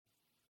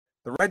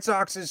The Red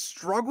Sox's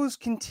struggles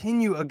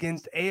continue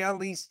against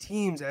AL East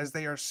teams as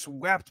they are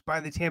swept by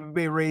the Tampa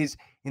Bay Rays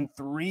in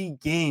 3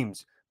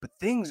 games. But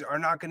things are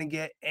not going to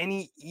get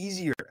any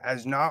easier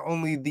as not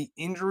only the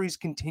injuries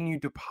continue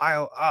to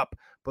pile up,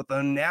 but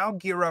they'll now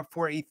gear up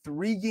for a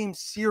 3-game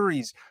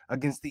series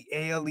against the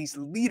AL East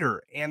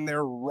leader and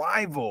their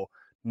rival,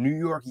 New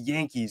York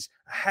Yankees,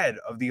 ahead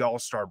of the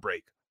All-Star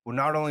break. We'll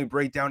not only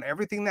break down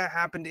everything that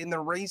happened in the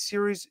Rays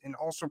series and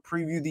also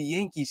preview the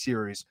Yankee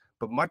series,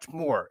 but much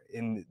more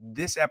in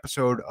this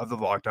episode of the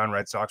Locked On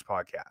Red Sox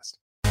podcast.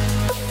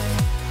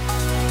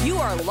 You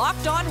are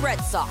Locked On Red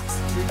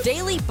Sox, your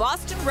daily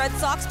Boston Red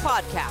Sox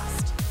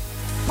podcast.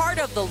 Part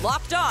of the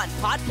Locked On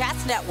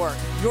Podcast Network,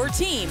 your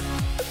team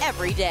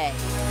every day.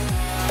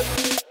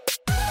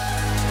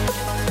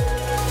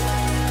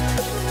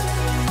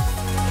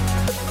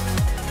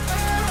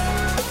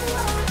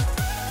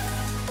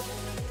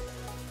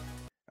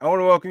 I want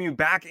to welcome you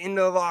back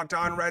into the Locked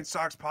On Red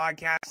Sox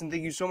podcast, and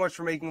thank you so much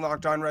for making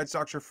Locked On Red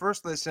Sox your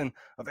first listen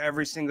of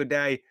every single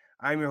day.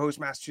 I'm your host,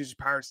 Massachusetts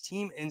Pirates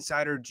team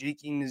insider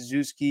Jake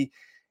Nizuski.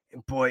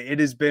 And boy, it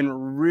has been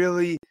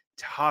really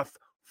tough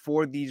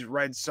for these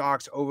Red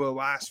Sox over the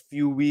last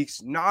few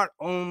weeks. Not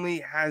only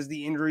has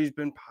the injuries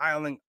been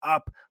piling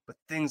up, but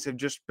things have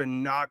just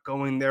been not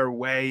going their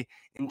way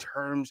in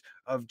terms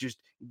of just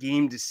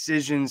game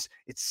decisions.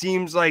 It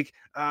seems like,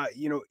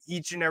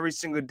 each and every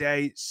single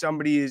day,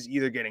 somebody is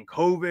either getting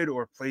COVID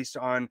or placed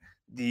on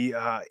the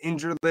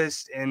injured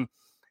list. And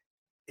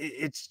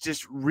it's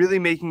just really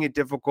making it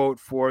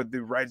difficult for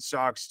the Red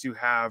Sox to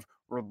have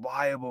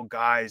reliable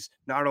guys,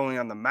 not only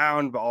on the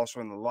mound, but also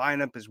in the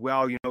lineup as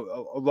well. You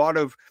know, a lot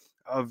of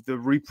the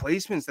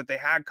replacements that they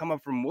had come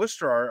up from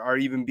Worcester are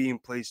even being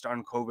placed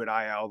on COVID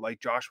IL, like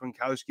Josh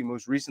Winkowski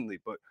most recently.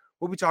 But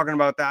we'll be talking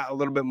about that a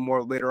little bit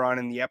more later on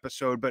in the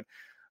episode. But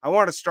I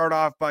want to start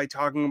off by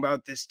talking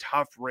about this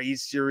tough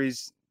Rays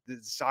series. The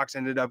Sox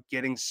ended up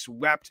getting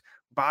swept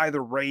by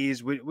the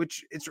Rays,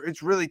 which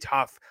it's really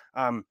tough.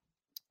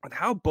 With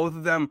how both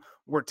of them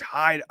were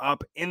tied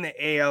up in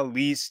the AL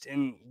East,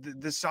 and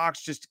the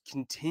Sox just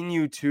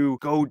continue to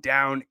go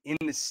down in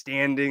the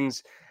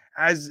standings.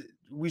 As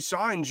we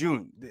saw in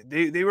June,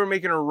 they were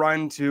making a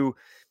run to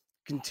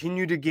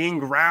continue to gain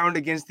ground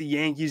against the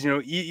Yankees,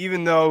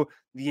 even though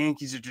the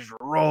Yankees are just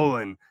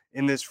rolling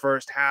in this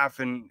first half,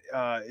 and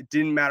it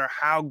didn't matter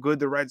how good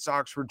the Red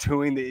Sox were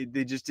doing.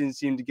 They just didn't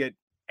seem to get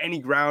any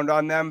ground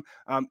on them.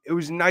 It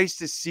was nice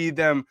to see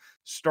them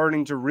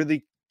starting to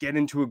really get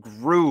into a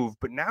groove,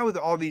 but now with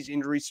all these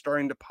injuries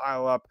starting to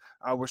pile up,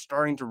 we're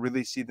starting to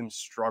really see them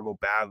struggle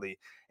badly.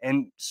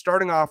 And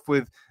starting off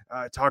with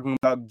talking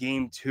about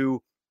game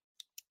 2,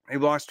 they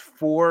lost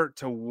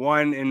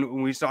 4-1,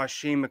 and we saw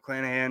Shane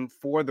McClanahan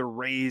for the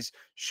Rays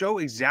show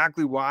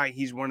exactly why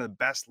he's one of the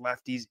best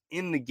lefties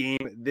in the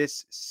game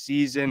this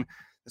season.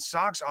 The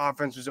Sox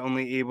offense was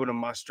only able to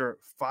muster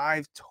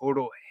 5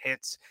 total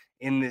hits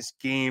in this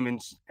game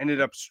and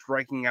ended up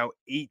striking out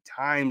 8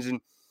 times. And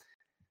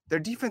their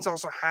defense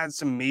also had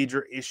some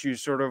major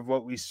issues, sort of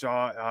what we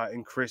saw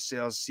in Chris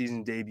Sale's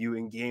season debut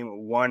in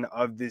game 1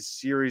 of this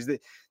series. They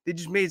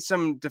just made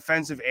some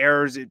defensive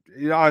errors. It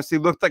honestly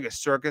looked like a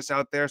circus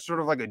out there, sort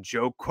of like a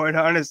joke, quite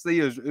honestly.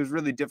 It was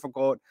really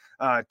difficult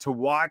to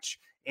watch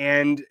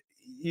and,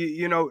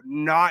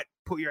 not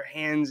put your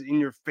hands in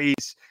your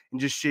face and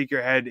just shake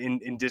your head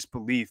in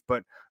disbelief.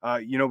 But,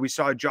 we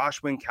saw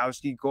Josh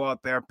Winkowski go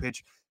out there,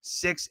 pitch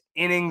 6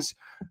 innings,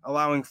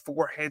 allowing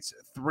 4 hits,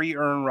 3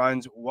 earned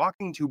runs,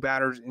 walking 2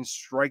 batters, and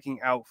striking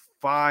out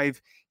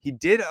 5. He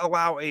did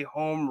allow a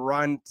home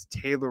run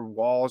to Taylor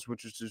Walls,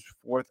 which was his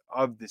 4th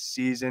of the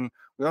season.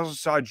 We also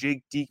saw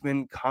Jake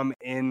Diekman come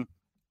in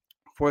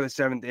for the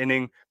 7th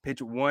inning,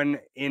 pitch 1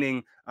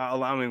 inning,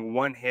 allowing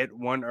 1 hit,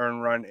 1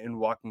 earned run, and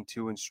walking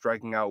 2 and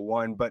striking out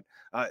 1. But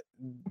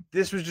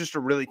this was just a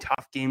really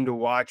tough game to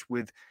watch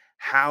with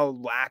how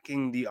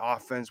lacking the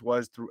offense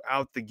was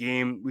throughout the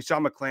game. We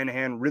saw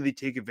McClanahan really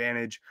take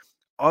advantage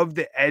of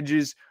the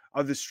edges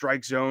of the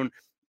strike zone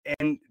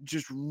and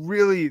just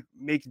really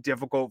make it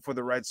difficult for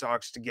the Red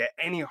Sox to get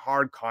any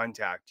hard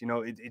contact.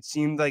 It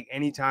seemed like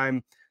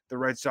anytime the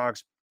Red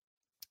Sox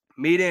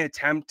made an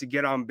attempt to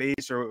get on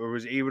base or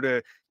was able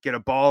to get a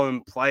ball in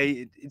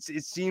play,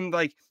 it seemed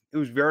like it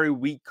was very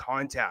weak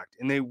contact,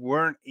 and they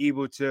weren't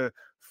able to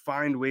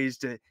find ways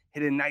to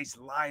hit a nice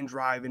line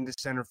drive into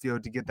center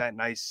field to get that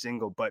nice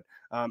single, but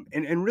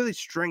and really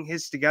string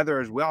hits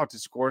together as well to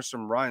score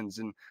some runs.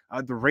 And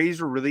the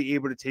Rays were really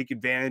able to take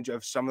advantage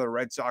of some of the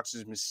Red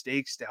Sox's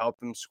mistakes to help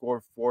them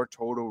score 4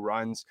 total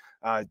runs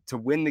to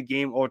win the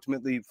game,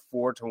 ultimately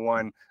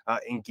 4-1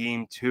 in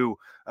game 2.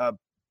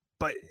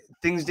 But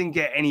things didn't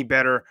get any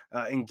better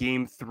in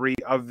game 3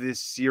 of this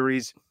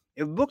series.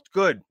 It looked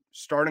good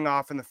starting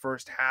off in the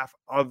first half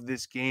of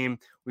this game.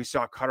 We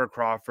saw Cutter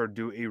Crawford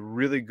do a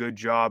really good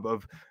job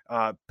of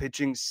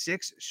pitching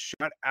 6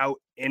 shutout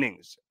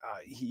innings.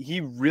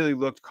 He really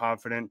looked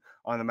confident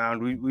on the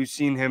mound. We've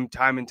seen him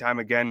time and time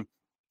again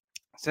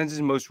since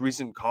his most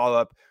recent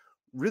call-up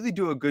really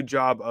do a good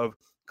job of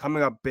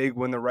coming up big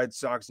when the Red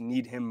Sox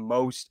need him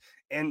most.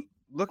 And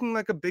looking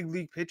like a big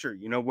league pitcher.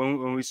 You know,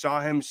 when we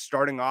saw him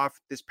starting off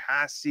this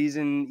past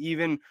season,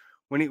 even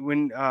when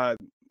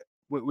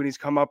he's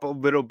come up a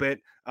little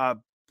bit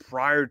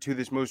prior to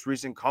this most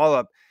recent call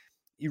up,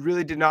 he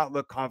really did not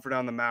look confident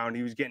on the mound.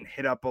 He was getting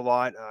hit up a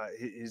lot.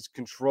 His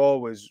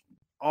control was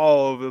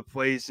all over the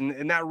place,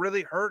 and that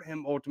really hurt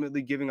him,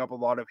 ultimately giving up a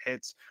lot of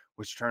hits,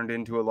 which turned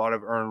into a lot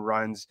of earned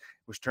runs,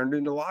 which turned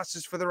into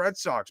losses for the Red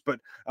Sox. But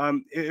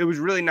it was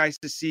really nice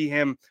to see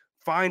him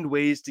find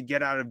ways to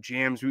get out of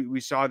jams. We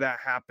saw that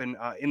happen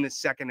in the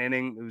second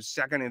inning. It was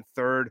second and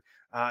third,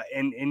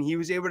 and he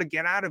was able to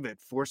get out of it,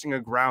 forcing a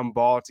ground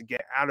ball to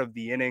get out of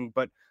the inning.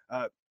 But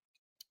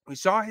we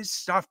saw his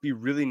stuff be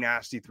really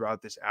nasty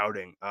throughout this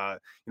outing. I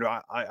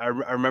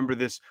remember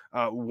this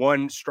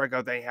one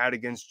strikeout they had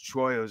against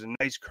Choi. It was a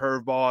nice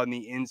curveball on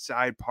the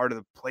inside part of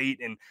the plate,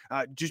 and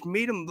just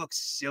made him look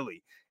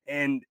silly.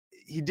 And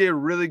he did a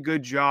really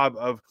good job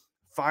of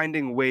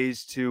finding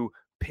ways to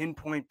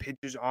pinpoint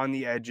pitches on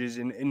the edges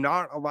and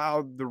not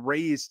allow the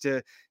Rays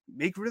to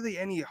make really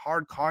any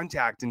hard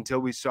contact until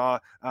we saw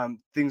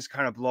things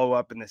kind of blow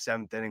up in the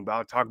seventh inning. But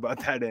I'll talk about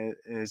that in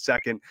a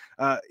second.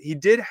 He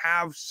did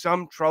have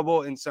some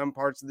trouble in some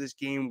parts of this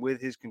game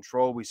with his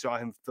control. We saw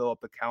him fill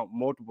up the count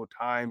multiple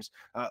times.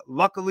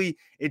 Luckily,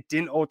 it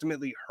didn't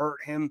ultimately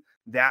hurt him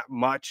that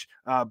much,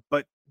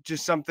 but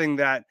just something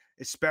that,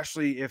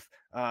 especially if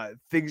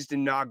things did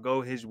not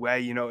go his way,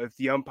 you know, if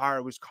the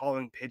umpire was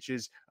calling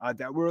pitches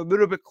that were a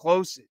little bit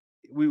close,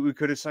 we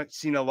could have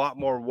seen a lot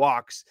more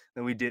walks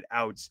than we did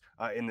outs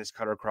in this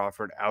Kutter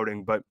Crawford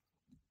outing. But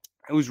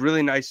it was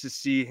really nice to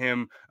see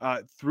him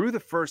through the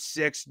first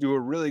six do a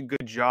really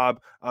good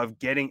job of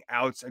getting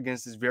outs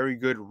against this very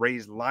good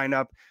Rays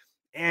lineup.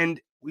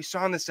 And we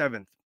saw in the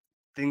seventh,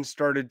 things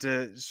started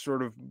to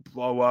sort of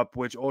blow up,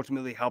 which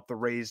ultimately helped the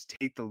Rays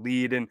take the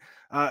lead. And,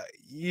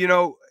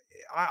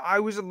 I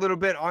was a little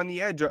bit on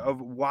the edge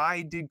of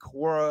why did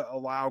Cora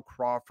allow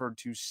Crawford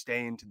to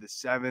stay into the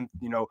seventh?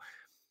 You know,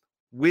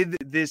 with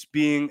this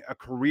being a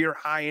career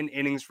high in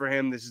innings for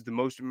him, this is the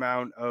most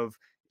amount of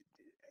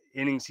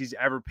innings he's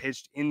ever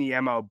pitched in the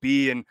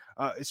MLB. And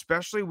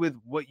especially with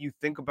what you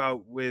think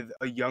about with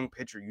a young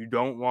pitcher, you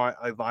don't want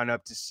a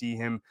lineup to see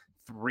him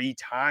 3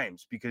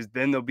 times, because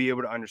then they'll be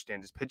able to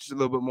understand his pitches a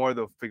little bit more.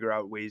 They'll figure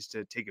out ways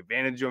to take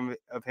advantage of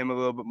him a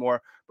little bit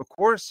more. But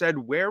Cora said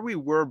where we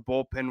were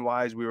bullpen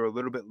wise, we were a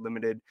little bit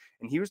limited,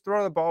 and he was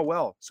throwing the ball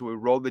well. So we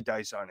rolled the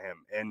dice on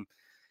him, and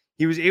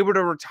he was able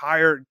to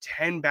retire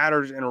 10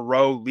 batters in a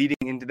row leading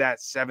into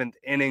that seventh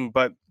inning.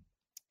 But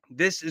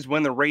this is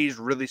when the Rays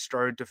really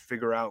started to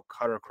figure out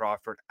Kutter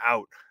Crawford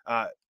out,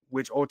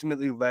 which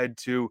ultimately led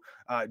to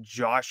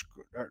Josh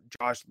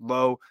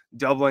Lowe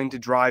doubling to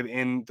drive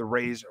in the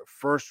Rays'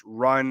 first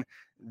run.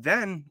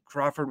 Then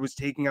Crawford was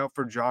taking out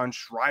for John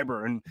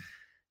Schreiber. And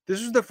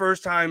this was the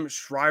first time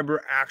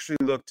Schreiber actually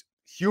looked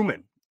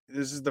human.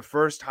 This is the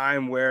first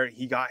time where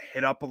he got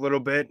hit up a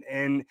little bit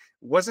and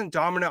wasn't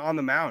dominant on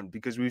the mound,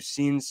 because we've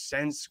seen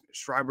since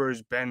Schreiber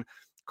has been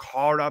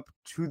called up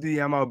to the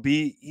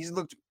MLB, he's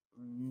looked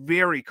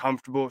very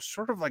comfortable,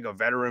 sort of like a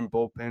veteran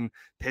bullpen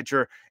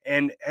pitcher,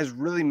 and has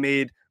really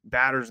made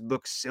batters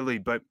look silly,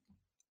 but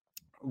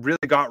really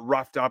got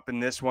roughed up in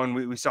this one.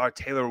 We saw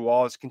Taylor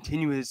Walls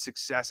continue his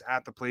success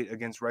at the plate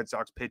against Red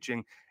Sox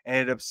pitching,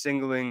 ended up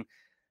singling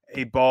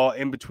a ball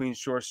in between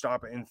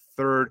shortstop and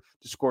third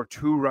to score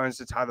 2 runs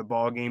to tie the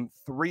ball game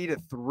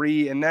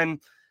 3-3. And then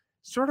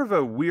sort of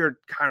a weird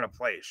kind of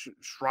play.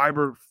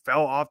 Schreiber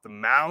fell off the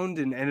mound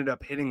and ended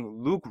up hitting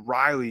Luke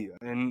Riley.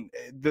 And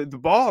the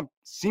ball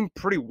seemed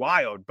pretty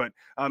wild, but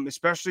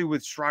especially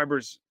with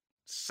Schreiber's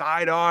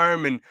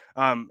sidearm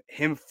and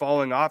him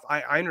falling off,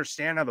 I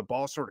understand how the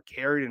ball sort of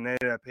carried and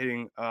ended up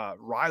hitting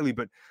Riley,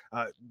 but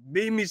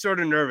made me sort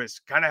of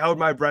nervous. Kind of held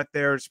my breath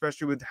there,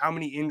 especially with how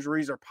many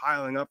injuries are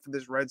piling up for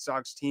this Red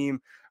Sox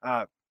team.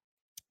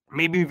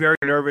 Made me very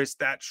nervous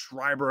that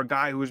Schreiber, a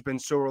guy who has been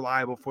so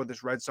reliable for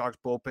this Red Sox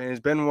bullpen, has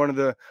been one of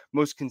the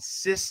most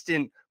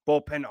consistent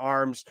bullpen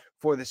arms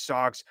for the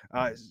Sox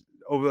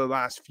over the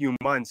last few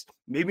months.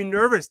 Made me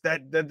nervous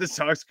that the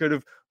Sox could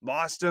have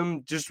lost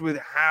him just with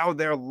how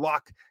their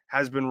luck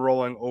has been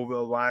rolling over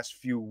the last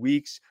few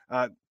weeks.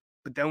 But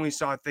then we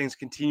saw things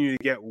continue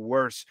to get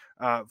worse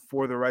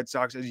for the Red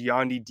Sox as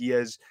Yandy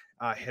Diaz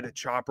hit a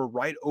chopper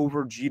right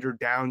over Jeter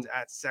Downs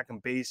at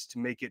second base to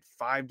make it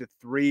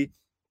 5-3.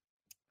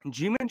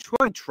 Ji-Man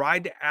Choi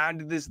tried to add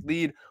to this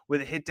lead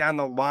with a hit down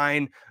the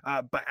line,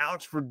 but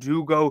Alex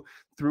Verdugo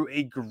threw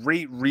a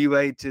great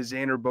relay to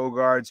Xander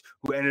Bogaerts,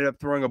 who ended up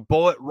throwing a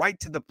bullet right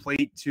to the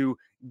plate to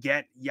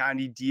get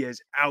Yandy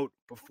Diaz out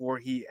while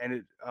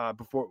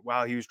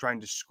he was trying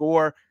to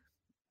score.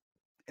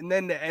 And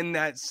then to end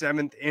that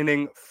seventh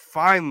inning,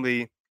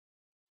 finally,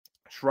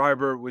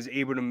 Schreiber was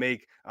able to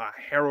make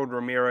Harold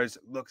Ramirez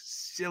look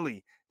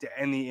silly to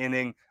end the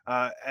inning,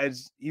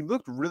 as he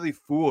looked really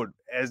fooled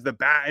as the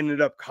bat ended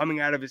up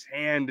coming out of his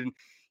hand, and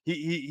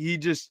he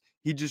just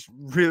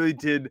really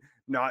did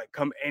not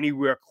come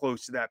anywhere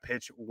close to that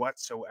pitch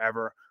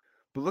whatsoever.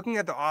 But looking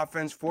at the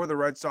offense for the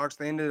Red Sox,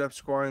 they ended up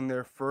scoring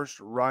their first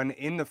run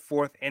in the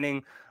 4th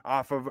inning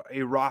off of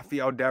a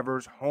Rafael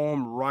Devers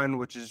home run,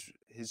 which is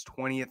his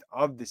 20th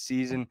of the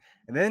season.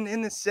 And then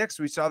in the 6th,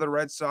 we saw the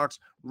Red Sox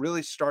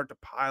really start to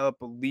pile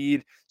up a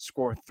lead,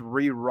 score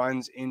 3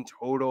 runs in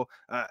total.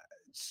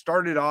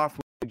 Started off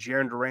with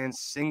Jarren Duran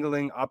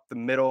singling up the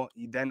middle.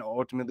 He then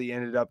ultimately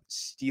ended up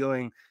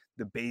stealing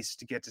the base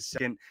to get to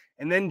second.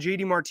 And then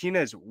JD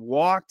Martinez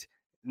walked,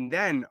 and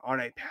then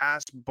on a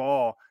passed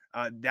ball,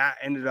 that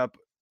ended up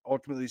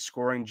ultimately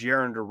scoring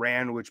Jarren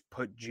Duran, which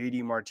put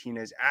JD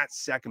Martinez at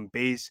second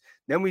base.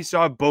 Then we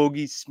saw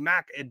Bogey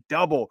smack a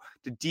double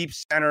to deep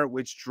center,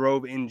 which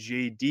drove in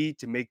JD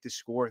to make the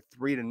score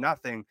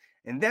 3-0.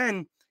 And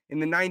then in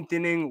the 9th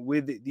inning,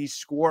 with the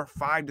score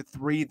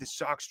 5-3, the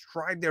Sox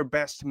tried their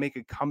best to make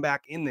a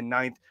comeback in the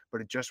 9th,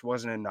 but it just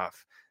wasn't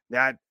enough.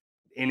 That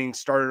inning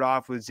started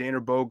off with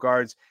Xander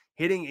Bogaerts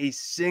hitting a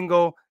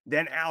single.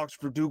 Then Alex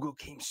Verdugo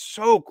came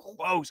so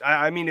close.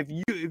 I mean, if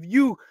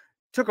you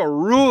took a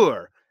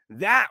ruler,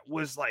 that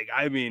was like,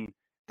 I mean,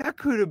 that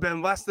could have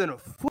been less than a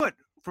foot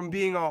from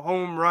being a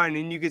home run.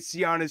 And you could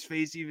see on his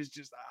face, he was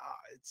just,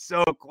 it's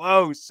so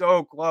close,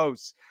 so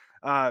close.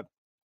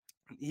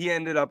 He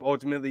ended up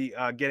ultimately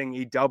getting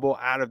a double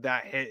out of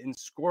that hit and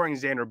scoring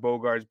Xander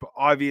Bogaerts. But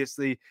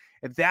obviously,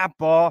 if that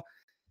ball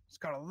just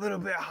got a little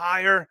bit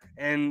higher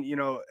and,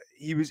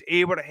 he was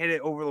able to hit it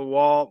over the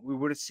wall, we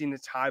would have seen a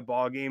tie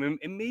ball game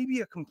and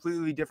maybe a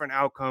completely different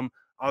outcome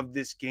of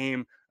this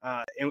game.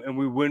 And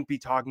we wouldn't be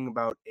talking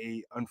about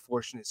a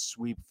unfortunate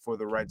sweep for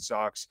the Red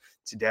Sox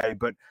today.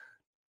 But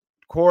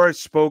Cora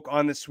spoke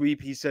on the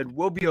sweep. He said,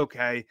 we'll be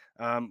okay.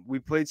 We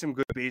played some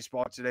good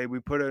baseball today. We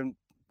put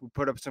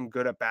up some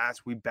good at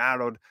bats. We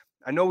battled.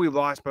 I know we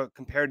lost, but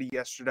compared to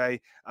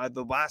yesterday,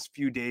 the last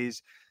few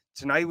days,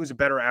 tonight was a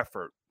better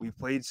effort. We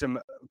played some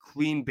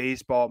clean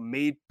baseball,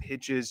 made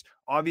pitches,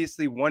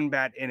 obviously one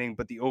bad inning,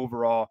 but the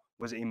overall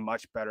was a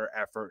much better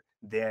effort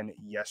than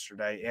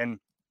yesterday. And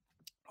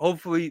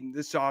hopefully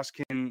the Sox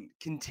can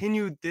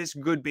continue this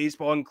good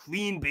baseball and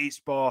clean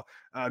baseball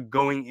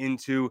going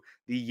into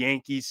the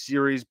Yankees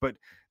series, but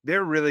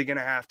they're really going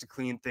to have to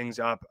clean things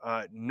up,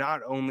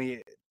 not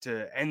only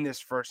to end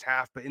this first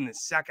half, but in the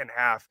second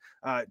half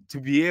to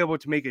be able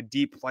to make a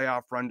deep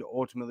playoff run to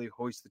ultimately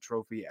hoist the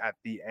trophy at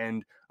the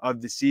end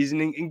of the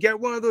season and get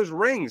one of those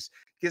rings,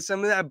 get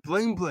some of that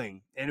bling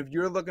bling. And if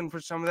you're looking for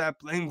some of that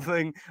bling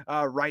bling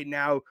right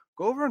now,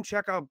 go over and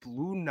check out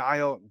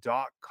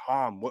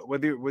BlueNile.com.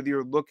 Whether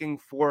you're looking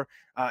for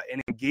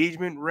an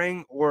engagement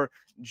ring or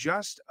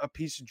just a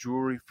piece of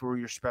jewelry for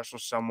your special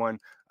someone,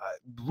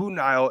 Blue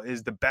Nile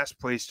is the best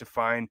place to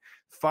find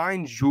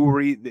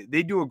jewelry.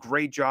 They do a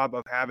great job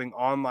of having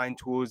online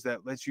tools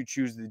that lets you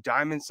choose the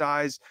diamond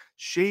size,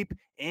 shape,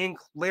 and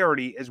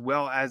clarity, as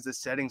well as the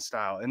setting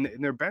style. And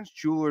their bench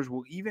jewelers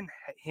will even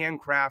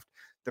handcraft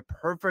the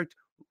perfect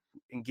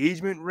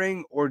engagement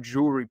ring or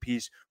jewelry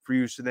piece for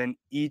you. So then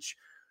each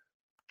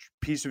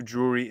piece of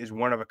jewelry is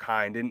one of a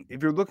kind. And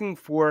if you're looking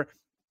for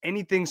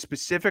anything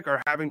specific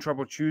or having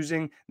trouble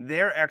choosing,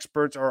 their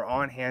experts are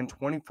on hand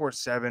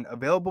 24/7,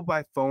 available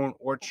by phone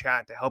or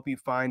chat to help you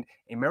find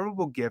a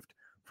memorable gift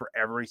for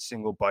every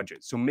single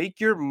budget. So make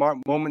your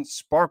moments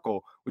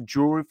sparkle with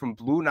jewelry from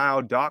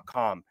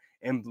BlueNile.com.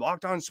 And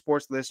Locked On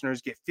Sports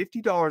listeners get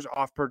 $50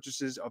 off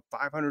purchases of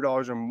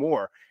 $500 or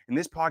more. And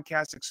this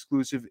podcast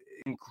exclusive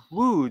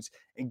includes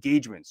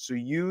engagements. So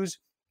use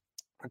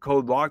a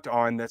code Locked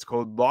On. That's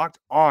code Locked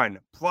On.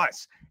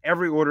 Plus,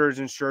 every order is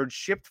insured,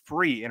 shipped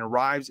free, and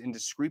arrives in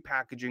discreet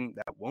packaging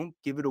that won't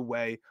give it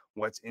away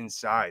what's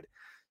inside.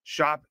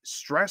 Shop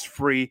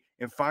stress-free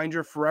and find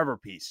your forever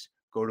piece.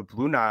 Go to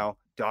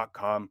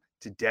BlueNile.com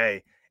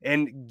today.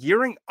 And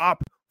gearing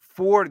up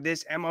for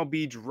this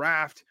MLB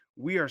draft,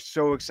 we are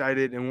so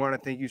excited and want to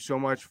thank you so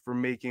much for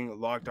making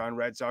Locked On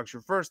Red Sox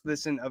your first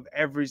listen of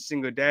every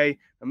single day.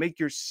 And make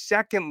your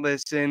second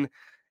listen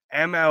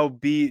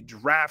MLB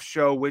Draft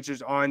Show, which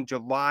is on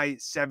July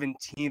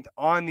 17th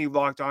on the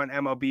Locked On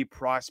MLB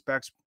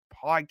Prospects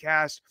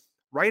podcast.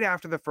 Right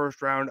after the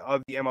first round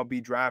of the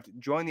MLB Draft,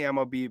 join the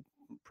MLB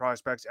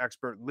Prospects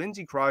expert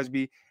Lindsey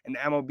Crosby and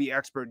MLB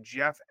expert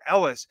Jeff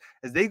Ellis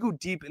as they go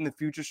deep in the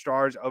future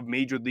stars of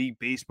Major League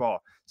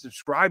Baseball.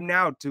 Subscribe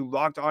now to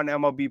Locked On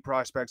MLB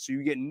Prospects so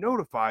you get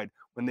notified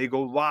when they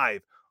go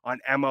live on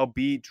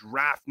MLB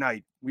Draft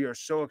Night. We are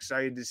so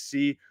excited to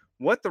see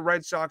what the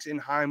Red Sox and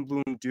Chaim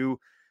Bloom do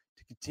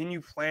to continue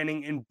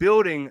planning and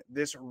building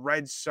this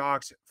Red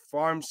Sox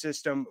farm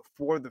system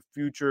for the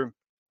future.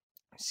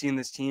 Seen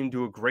this team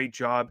do a great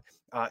job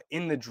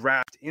in the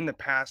draft in the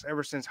past,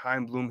 ever since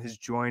Chaim Bloom has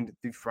joined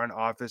the front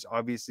office.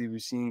 Obviously,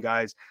 we've seen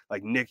guys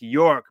like Nick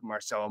York,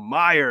 Marcelo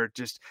Meyer,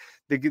 just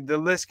the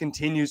list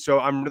continues.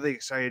 So I'm really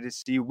excited to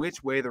see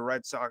which way the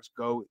Red Sox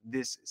go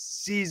this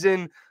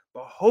season.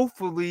 But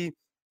hopefully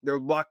their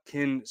luck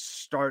can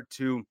start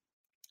to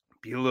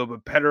be a little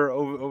bit better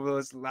over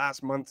this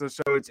last month or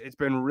so. It's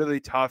been really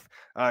tough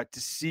to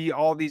see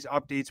all these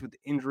updates with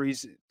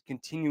injuries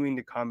continuing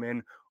to come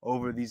in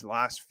over these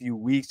last few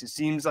weeks. It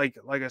seems like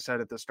I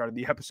said at the start of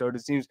the episode,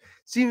 it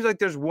seems like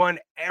there's one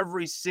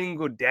every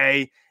single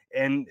day.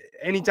 And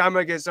anytime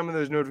I get some of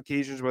those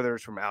notifications, whether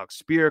it's from Alex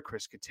Spear,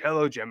 Chris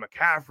Cotillo, Jen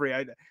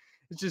McCaffrey,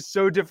 it's just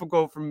so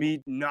difficult for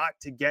me not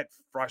to get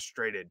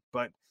frustrated.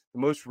 But the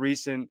most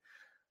recent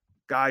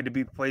guy to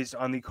be placed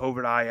on the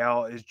COVID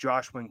IL is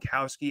Josh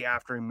Winkowski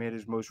after he made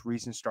his most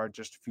recent start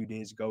just a few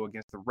days ago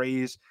against the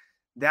Rays.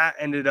 That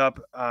ended up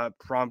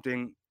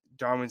prompting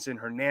Darwinzon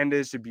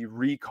Hernandez to be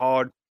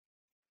recalled.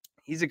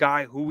 He's a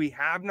guy who we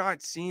have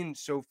not seen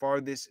so far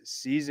this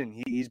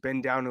season. He's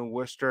been down in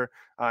Worcester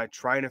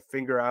trying to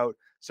figure out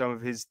some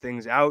of his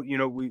things out. You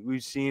know,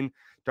 we've seen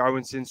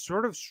Darwinzon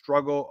sort of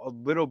struggle a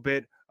little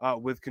bit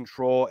with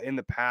control in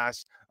the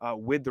past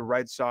with the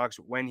Red Sox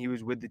when he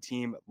was with the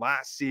team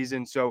last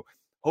season. So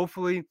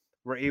hopefully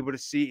we're able to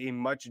see a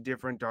much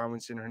different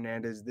Darwinzon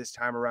Hernandez this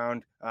time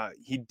around.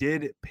 He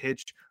did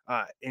pitch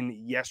in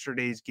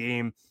yesterday's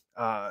game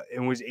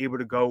and was able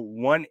to go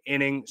 1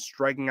 inning,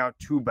 striking out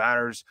 2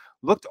 batters.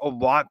 Looked a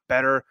lot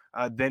better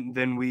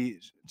than we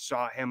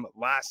saw him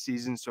last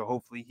season. So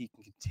hopefully he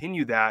can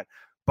continue that.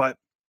 But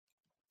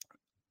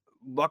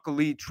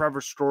luckily,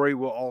 Trevor Story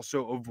will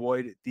also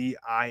avoid the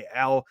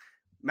IL.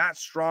 Matt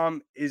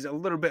Strahm is a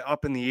little bit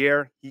up in the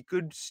air. He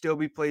could still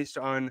be placed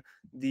on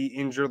the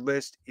injured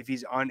list if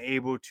he's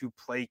unable to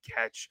play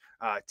catch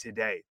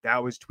today.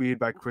 That was tweeted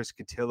by Chris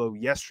Cotillo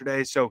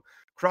yesterday. So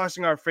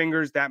crossing our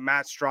fingers that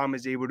Matt Strahm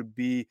is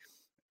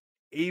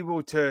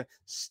able to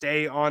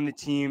stay on the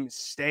team,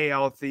 stay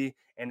healthy,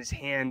 and his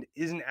hand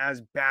isn't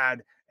as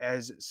bad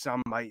as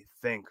some might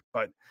think.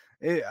 But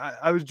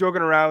I was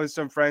joking around with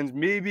some friends.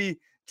 Maybe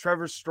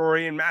Trevor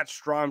Story and Matt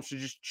Strahm should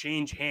just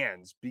change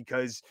hands,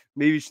 because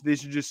maybe they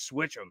should just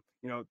switch them.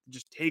 You know,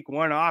 just take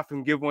one off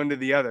and give one to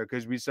the other,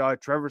 because we saw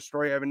Trevor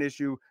Story have an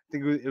issue. I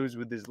think it was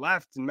with his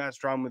left and Matt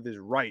Strahm with his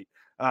right.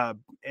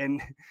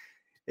 And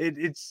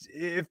it's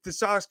if the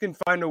Sox can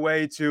find a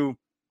way to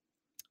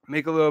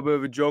make a little bit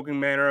of a joking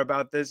manner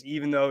about this,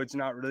 even though it's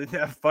not really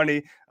that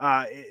funny.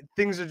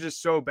 Things are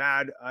just so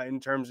bad in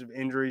terms of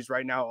injuries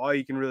right now. All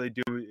you can really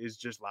do is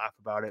just laugh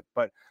about it.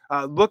 But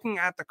looking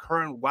at the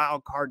current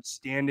wild card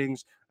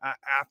standings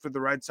after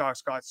the Red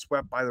Sox got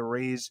swept by the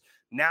Rays,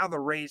 now the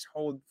Rays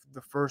hold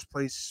the first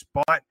place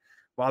spot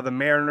while the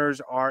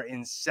Mariners are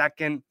in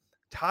second.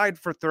 Tied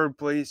for third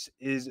place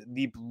is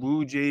the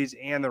Blue Jays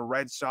and the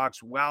Red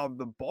Sox, while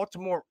the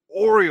Baltimore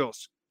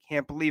Orioles,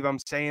 can't believe I'm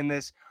saying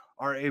this,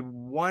 are a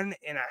 1.5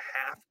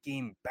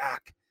 game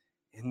back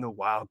in the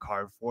wild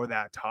card for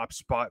that top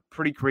spot.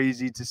 Pretty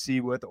crazy to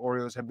see what the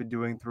Orioles have been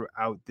doing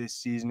throughout this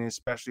season,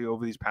 especially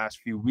over these past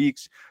few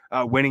weeks,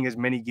 winning as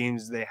many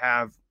games as they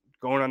have,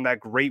 going on that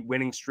great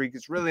winning streak.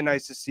 It's really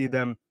nice to see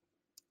them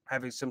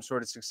having some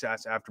sort of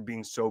success after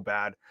being so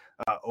bad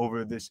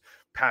over this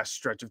past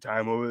stretch of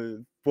time,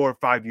 over 4 or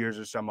 5 years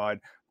or some odd.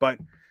 But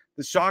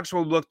the Sox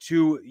will look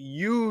to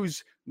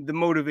use the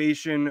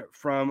motivation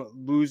from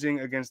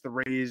losing against the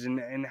Rays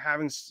and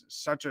having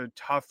such a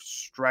tough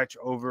stretch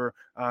over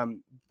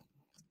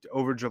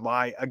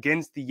July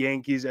against the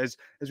Yankees. As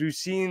we've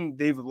seen,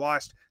 they've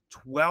lost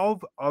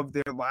 12 of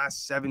their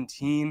last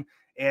 17,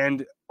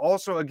 and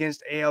also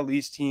against AL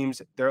East teams,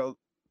 they're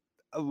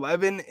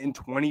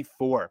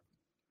 11-24.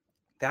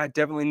 That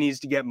definitely needs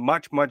to get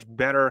much, much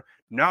better,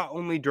 not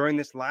only during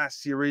this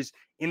last series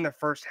in the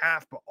first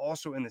half, but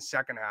also in the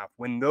second half,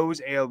 when those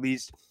AL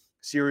East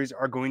series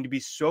are going to be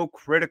so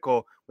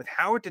critical with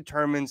how it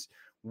determines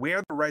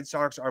where the Red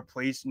Sox are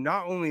placed,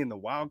 not only in the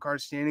wild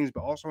card standings,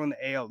 but also in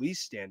the AL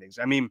East standings.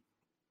 I mean,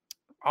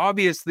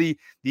 obviously,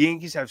 the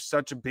Yankees have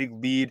such a big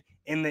lead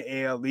in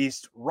the AL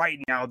East. Right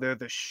now, they're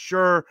the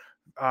sure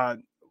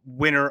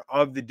winner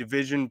of the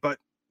division, but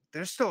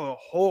there's still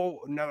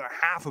another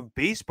half of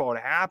baseball to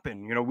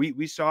happen. You know,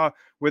 we saw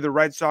where the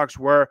Red Sox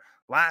were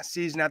last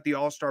season at the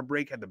All-Star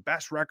break, had the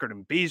best record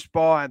in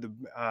baseball, had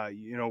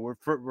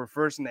we're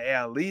first in the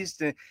AL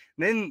East, and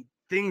then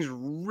things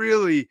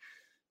really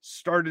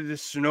started to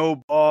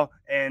snowball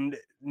and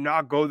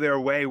not go their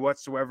way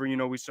whatsoever. You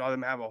know, we saw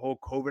them have a whole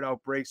COVID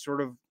outbreak,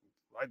 sort of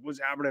like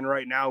what's happening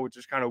right now, which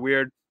is kind of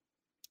weird.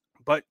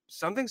 But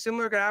something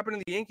similar could happen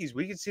to the Yankees.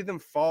 We could see them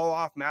fall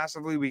off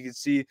massively. We could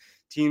see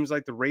teams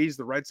like the Rays,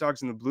 the Red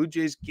Sox, and the Blue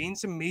Jays gain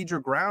some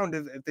major ground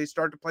if they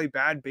start to play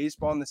bad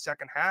baseball in the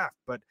second half.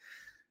 But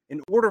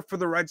in order for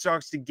the Red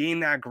Sox to gain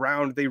that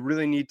ground, they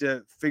really need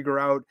to figure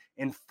out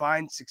and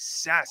find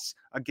success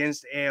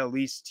against AL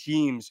East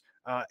teams.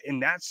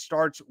 And that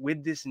starts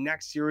with this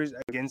next series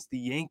against the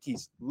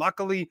Yankees.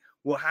 Luckily,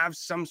 we'll have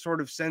some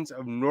sort of sense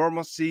of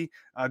normalcy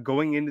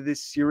going into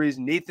this series.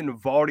 Nathan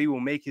Eovaldi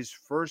will make his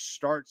first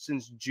start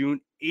since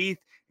June 8th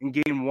in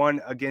Game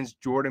 1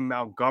 against Jordan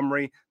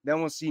Montgomery. Then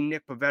we'll see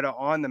Nick Pivetta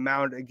on the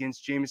mound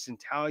against Jameson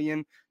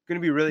Taillon. going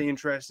to be really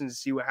interesting to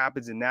see what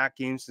happens in that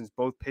game, since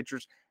both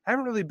pitchers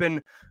haven't really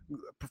been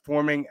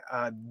performing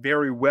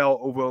very well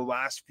over the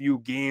last few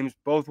games.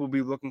 Both will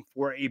be looking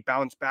for a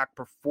bounce back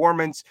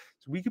performance.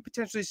 So we could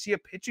potentially see a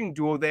pitching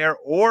duel there,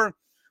 or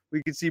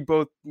we could see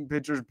both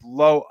pitchers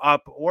blow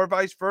up, or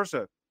vice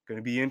versa. Going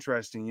to be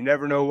interesting. You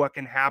never know what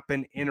can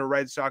happen in a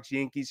Red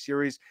Sox-Yankees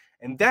series.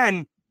 And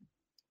then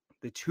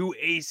the two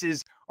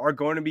aces are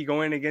going to be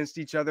going against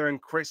each other,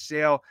 and Chris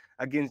Sale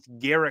against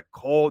Garrett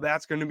Cole.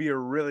 That's going to be a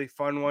really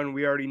fun one.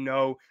 We already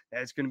know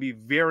that it's going to be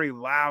very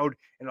loud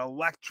and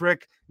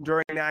electric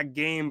during that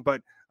game,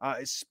 but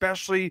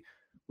especially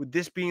with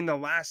this being the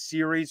last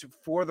series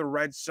for the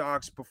Red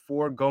Sox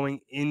before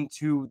going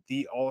into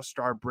the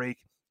All-Star break,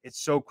 it's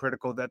so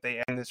critical that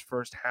they end this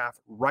first half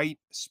right,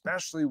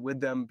 especially with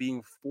them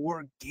being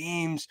 4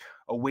 games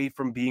away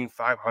from being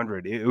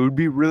 500. It would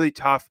be really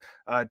tough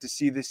to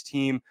see this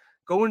team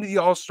go into the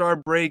All-Star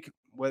break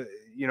with,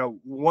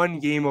 1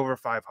 game over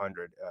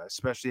 500,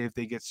 especially if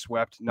they get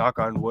swept, knock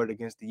on wood,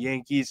 against the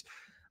Yankees.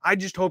 I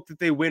just hope that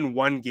they win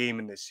 1 game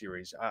in this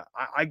series.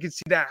 I could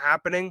see that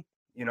happening.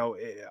 You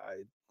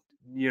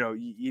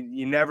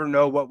never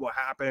know what will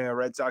happen in a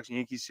Red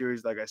Sox-Yankees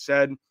series, like I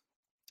said.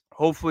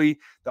 Hopefully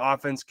the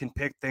offense can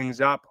pick things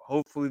up.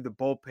 Hopefully the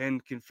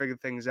bullpen can figure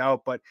things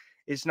out. But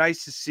it's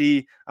nice to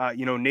see,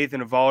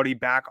 Nathan Eovaldi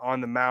back on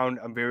the mound.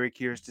 I'm very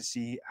curious to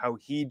see how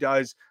he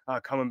does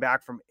coming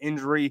back from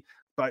injury.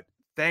 But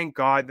thank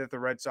God that the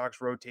Red Sox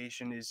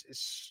rotation is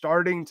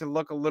starting to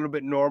look a little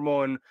bit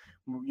normal. And,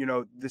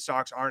 the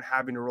Sox aren't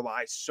having to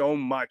rely so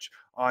much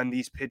on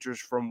these pitchers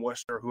from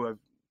Worcester who have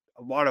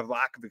a lot of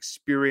lack of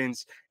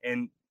experience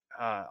and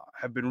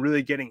have been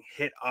really getting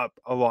hit up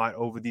a lot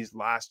over these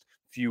last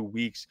few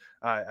weeks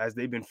as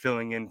they've been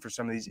filling in for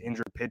some of these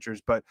injured pitchers.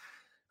 But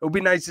it'll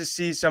be nice to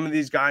see some of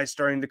these guys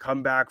starting to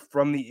come back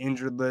from the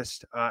injured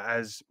list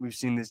as we've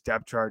seen this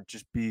depth chart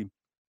just be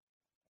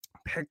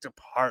picked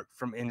apart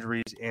from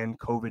injuries and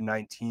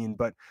COVID-19.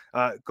 But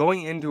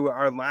going into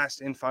our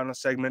last and final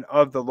segment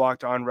of the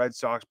Locked On Red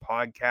Sox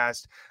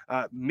podcast,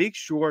 make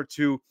sure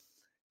to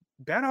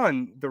bet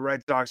on the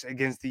Red Sox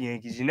against the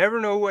Yankees. You never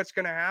know what's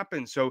going to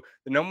happen. So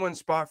the number one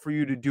spot for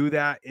you to do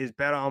that is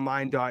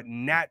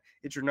betonline.net.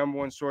 It's your number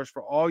one source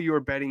for all your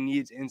betting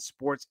needs in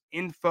sports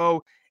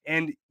info.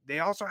 And they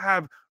also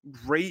have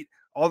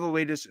all the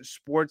latest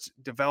sports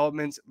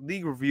developments,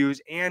 league reviews,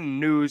 and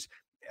news,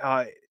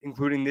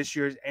 including this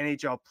year's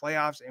NHL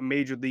playoffs and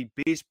Major League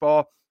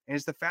Baseball. And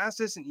it's the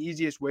fastest and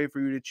easiest way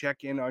for you to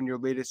check in on your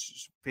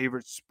latest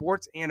favorite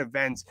sports and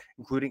events,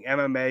 including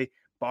MMA,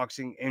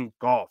 boxing, and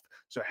golf.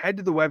 So head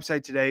to the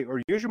website today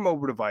or use your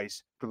mobile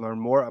device to learn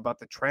more about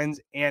the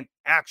trends and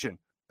action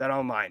that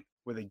online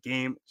where the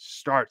game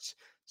starts.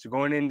 So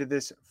going into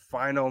this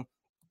final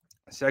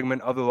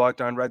segment of the Locked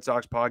On Red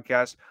Sox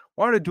podcast,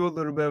 wanted to do a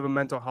little bit of a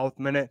mental health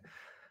minute,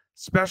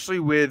 especially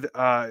with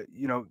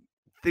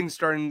things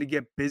starting to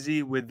get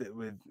busy with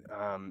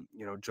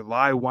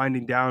July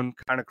winding down,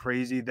 kind of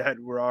crazy that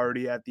we're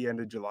already at the end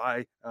of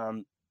July.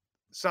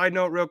 Side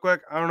note real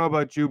quick, I don't know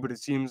about you, but it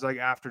seems like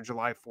after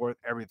July 4th,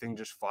 everything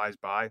just flies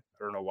by. I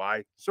don't know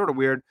why. Sort of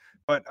weird.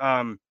 But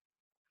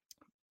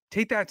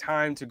take that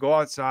time to go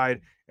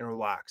outside and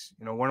relax.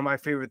 One of my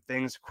favorite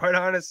things, quite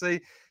honestly,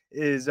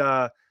 is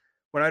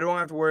when I don't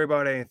have to worry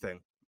about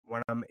anything.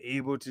 When I'm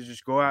able to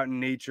just go out in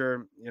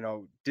nature,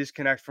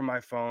 disconnect from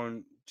my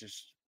phone,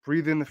 just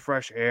breathe in the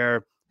fresh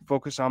air,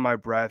 focus on my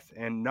breath,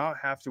 and not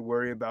have to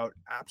worry about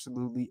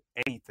absolutely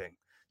anything.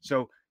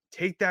 So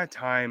take that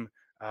time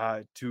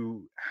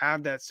to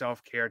have that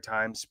self-care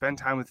time, spend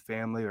time with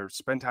family or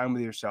spend time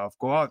with yourself,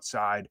 go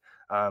outside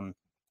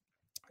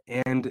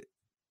and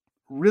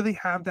really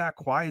have that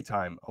quiet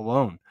time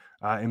alone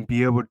and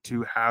be able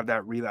to have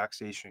that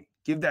relaxation.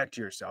 Give that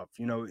to yourself.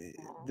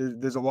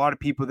 There's a lot of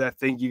people that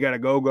think you got to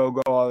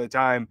go all the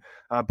time,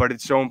 but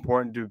it's so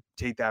important to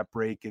take that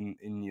break and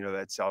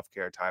that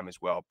self-care time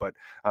as well. But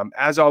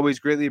as always,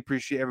 greatly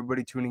appreciate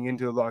everybody tuning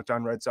into the Locked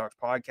On Red Sox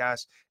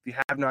podcast. If you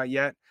have not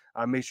yet,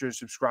 make sure to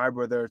subscribe,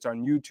 whether it's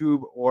on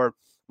YouTube or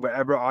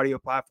whatever audio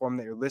platform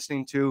that you're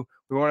listening to.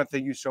 We want to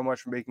thank you so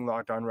much for making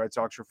Locked On Red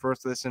Sox your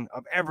first listen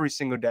of every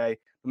single day.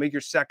 Make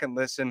your second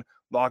listen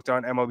Locked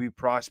On MLB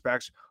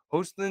Prospects.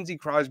 Host Lindsey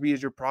Crosby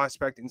is your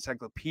prospect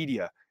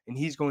encyclopedia, and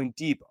he's going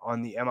deep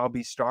on the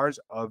MLB stars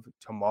of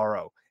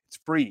tomorrow. It's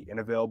free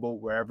and available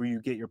wherever you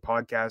get your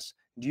podcasts.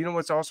 Do you know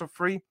what's also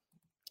free?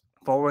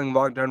 Following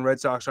Locked On Red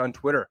Sox on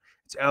Twitter.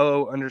 It's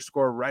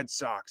LO_Red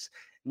Sox.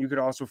 And you can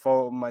also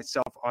follow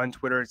myself on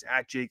Twitter. It's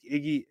at Jake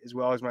Iggy, as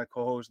well as my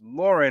co-host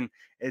Lauren.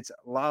 It's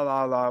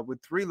La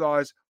with 3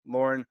 laws,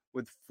 Lauren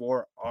with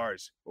 4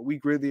 R's. But we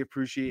greatly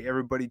appreciate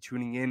everybody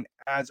tuning in.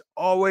 As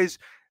always,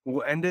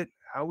 we'll end it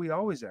how we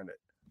always end it.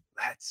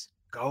 Let's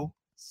go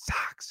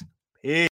Sox. Peace.